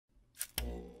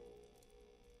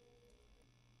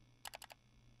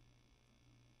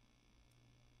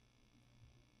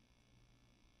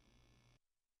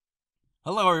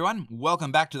Hello everyone,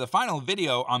 welcome back to the final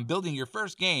video on building your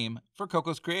first game for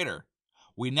Cocos Creator.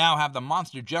 We now have the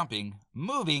monster jumping,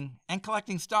 moving, and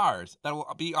collecting stars that will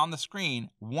be on the screen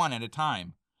one at a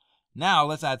time. Now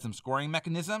let's add some scoring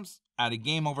mechanisms, add a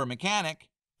game over mechanic,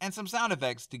 and some sound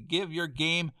effects to give your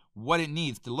game what it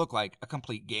needs to look like a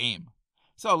complete game.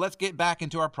 So let's get back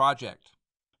into our project.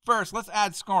 First, let's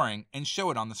add scoring and show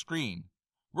it on the screen.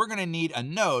 We're going to need a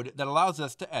node that allows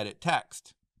us to edit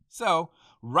text. So,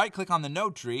 right-click on the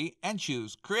node tree and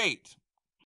choose Create.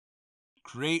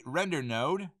 Create Render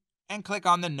Node and click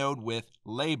on the node with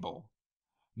Label.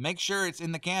 Make sure it's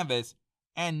in the canvas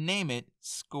and name it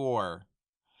Score.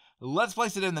 Let's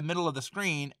place it in the middle of the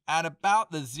screen at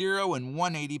about the 0 and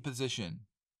 180 position.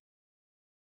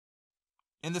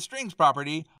 In the Strings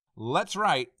property, let's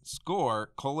write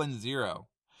Score:0.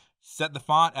 Set the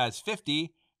font as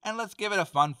 50 and let's give it a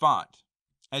fun font.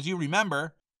 As you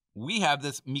remember, we have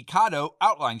this Mikado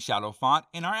outline shadow font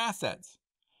in our assets.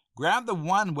 Grab the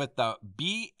one with the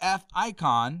BF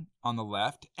icon on the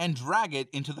left and drag it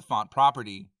into the font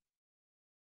property.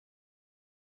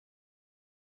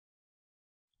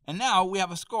 And now we have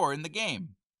a score in the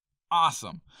game.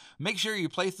 Awesome! Make sure you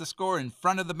place the score in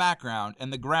front of the background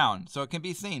and the ground so it can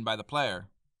be seen by the player.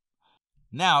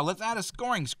 Now let's add a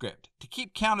scoring script to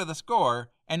keep count of the score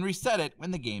and reset it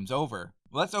when the game's over.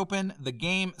 Let's open the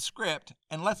game script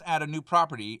and let's add a new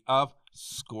property of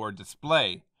Score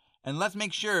Display. And let's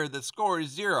make sure the score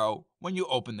is 0 when you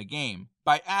open the game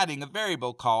by adding a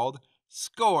variable called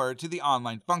Score to the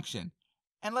online function.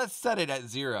 And let's set it at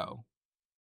 0.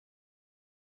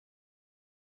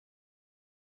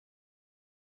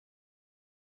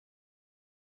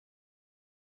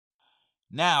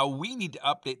 Now we need to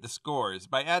update the scores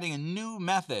by adding a new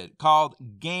method called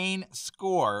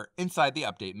gainScore inside the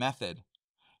update method.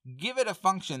 Give it a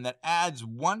function that adds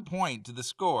 1 point to the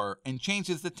score and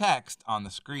changes the text on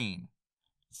the screen.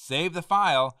 Save the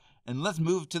file and let's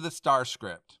move to the star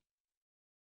script.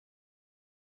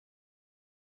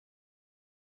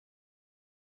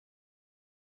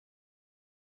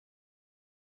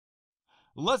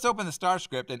 Let's open the star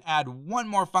script and add one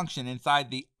more function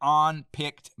inside the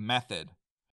onPicked method.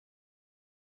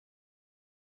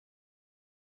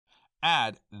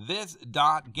 Add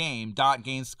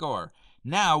this.game.gainScore.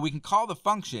 Now we can call the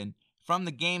function from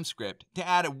the game script to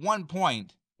add at 1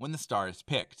 point when the star is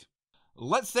picked.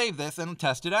 Let's save this and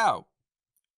test it out.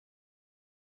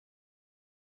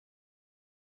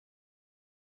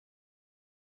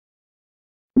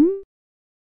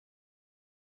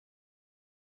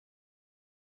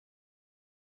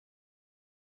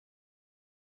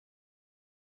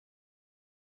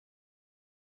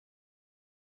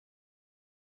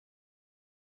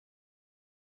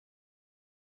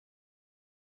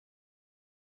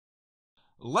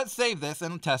 Let's save this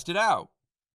and test it out.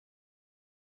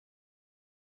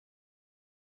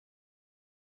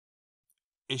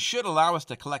 It should allow us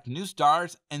to collect new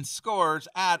stars and scores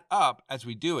add up as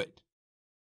we do it.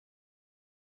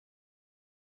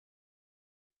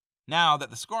 Now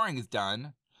that the scoring is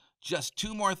done, just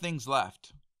 2 more things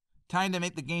left. Time to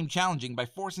make the game challenging by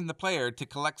forcing the player to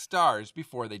collect stars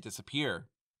before they disappear.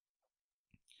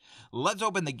 Let's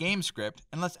open the game script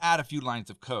and let's add a few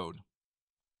lines of code.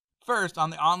 First, on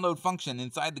the onload function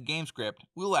inside the game script,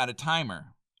 we'll add a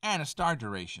timer and a star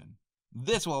duration.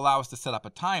 This will allow us to set up a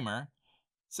timer.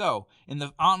 So, in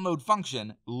the onload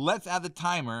function, let's add the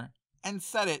timer and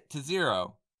set it to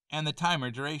 0 and the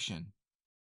timer duration.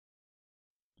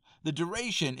 The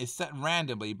duration is set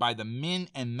randomly by the min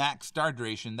and max star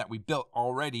duration that we built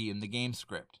already in the game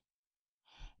script.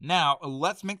 Now,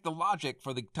 let's make the logic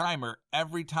for the timer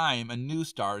every time a new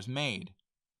star is made.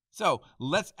 So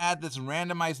let's add this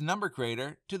randomized number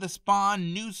creator to the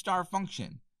spawn new star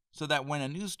function so that when a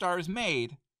new star is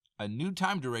made, a new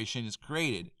time duration is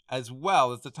created as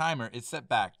well as the timer is set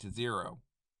back to 0.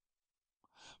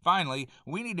 Finally,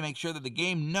 we need to make sure that the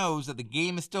game knows that the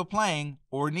game is still playing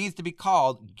or needs to be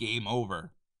called Game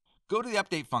Over. Go to the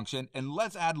update function and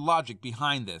let's add logic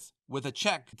behind this with a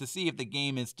check to see if the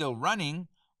game is still running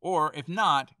or if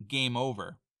not, Game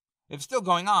Over. If still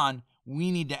going on,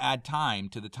 we need to add time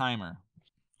to the timer.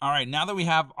 Alright, now that we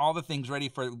have all the things ready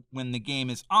for when the game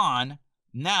is on,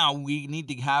 now we need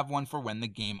to have one for when the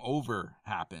game over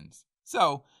happens.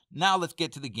 So, now let's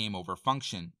get to the game over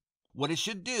function. What it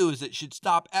should do is it should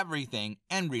stop everything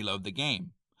and reload the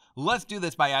game. Let's do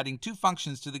this by adding 2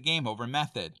 functions to the game over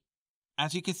method.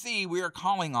 As you can see, we are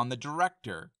calling on the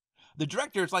director. The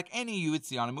director is like any you would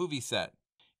see on a movie set.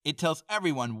 It tells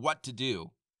everyone what to do.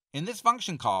 In this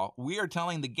function call, we are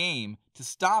telling the game to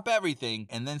stop everything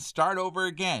and then start over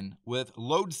again with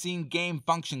load scene game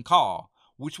function call,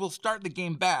 which will start the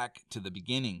game back to the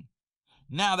beginning.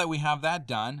 Now that we have that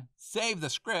done, save the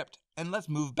script and let's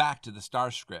move back to the star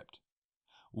script.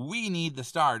 We need the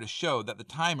star to show that the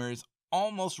timer is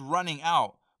almost running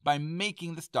out by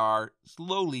making the star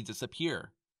slowly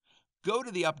disappear. Go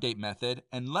to the update method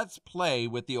and let's play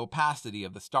with the opacity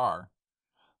of the star.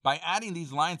 By adding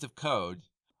these lines of code,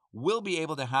 we'll be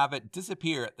able to have it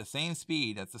disappear at the same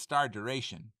speed as the star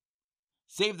duration.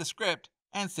 Save the script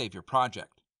and save your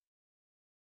project.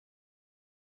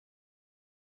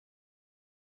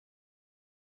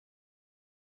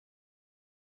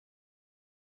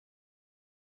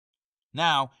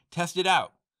 Now, test it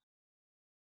out.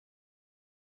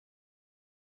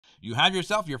 You have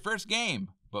yourself your first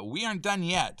game, but we aren't done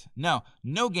yet.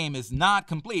 No game is not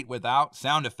complete without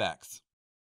sound effects.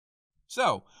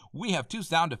 So, we have two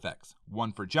sound effects,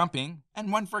 one for jumping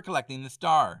and one for collecting the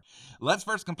star. Let's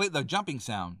first complete the jumping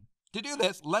sound. To do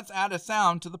this, let's add a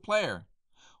sound to the player.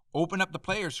 Open up the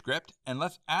player script and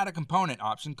let's add a component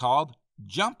option called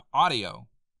Jump Audio.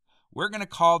 We're going to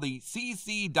call the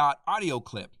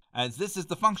cc.audioclip, as this is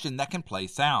the function that can play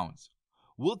sounds.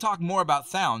 We'll talk more about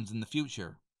sounds in the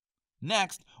future.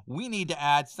 Next, we need to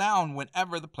add sound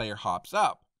whenever the player hops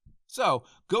up. So,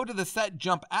 go to the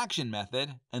setJumpAction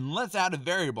method and let's add a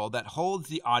variable that holds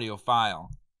the audio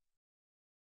file.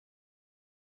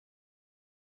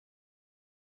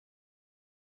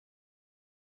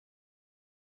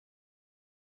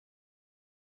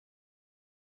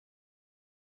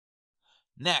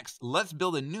 Next, let's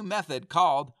build a new method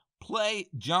called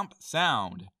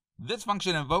playJumpSound. This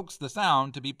function invokes the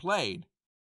sound to be played.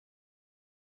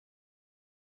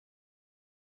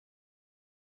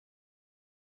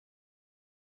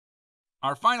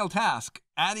 Our final task,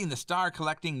 adding the star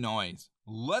collecting noise.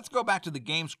 Let's go back to the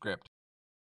game script.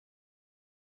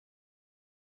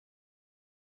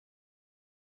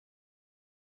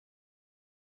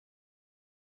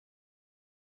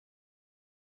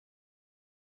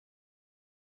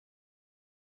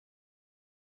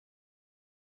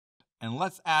 And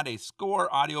let's add a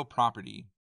score audio property.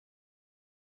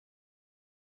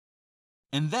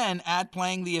 And then add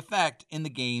playing the effect in the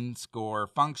game score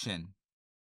function.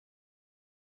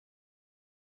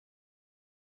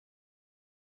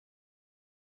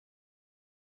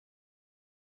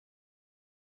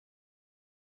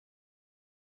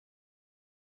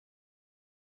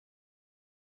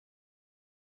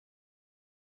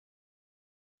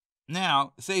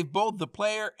 Now, save both the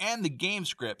player and the game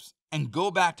scripts and go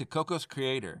back to Cocos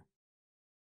Creator.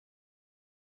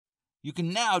 You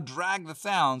can now drag the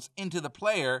sounds into the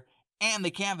player and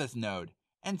the canvas node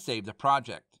and save the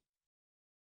project.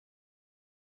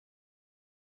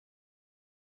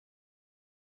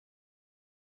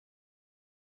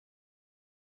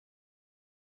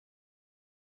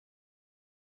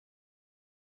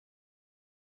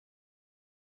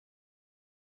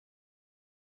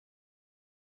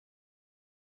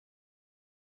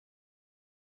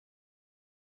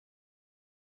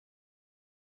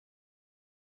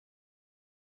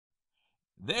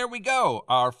 There we go,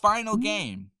 our final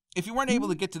game. If you weren't able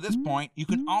to get to this point, you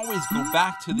can always go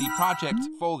back to the project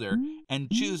folder and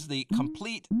choose the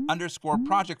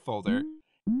complete_project folder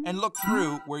and look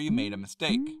through where you made a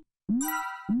mistake.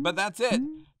 But that's it.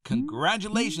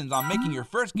 Congratulations on making your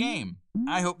first game.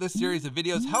 I hope this series of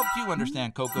videos helped you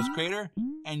understand Cocos Creator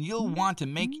and you'll want to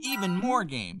make even more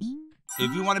games.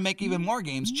 If you want to make even more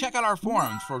games, check out our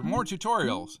forums for more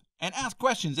tutorials and ask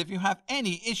questions if you have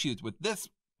any issues with this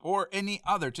or any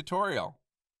other tutorial.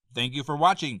 Thank you for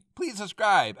watching. Please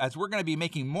subscribe as we're going to be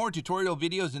making more tutorial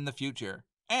videos in the future.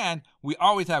 And we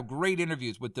always have great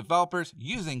interviews with developers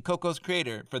using Cocos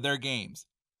Creator for their games.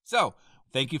 So,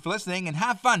 thank you for listening and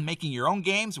have fun making your own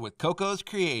games with Cocos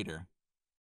Creator.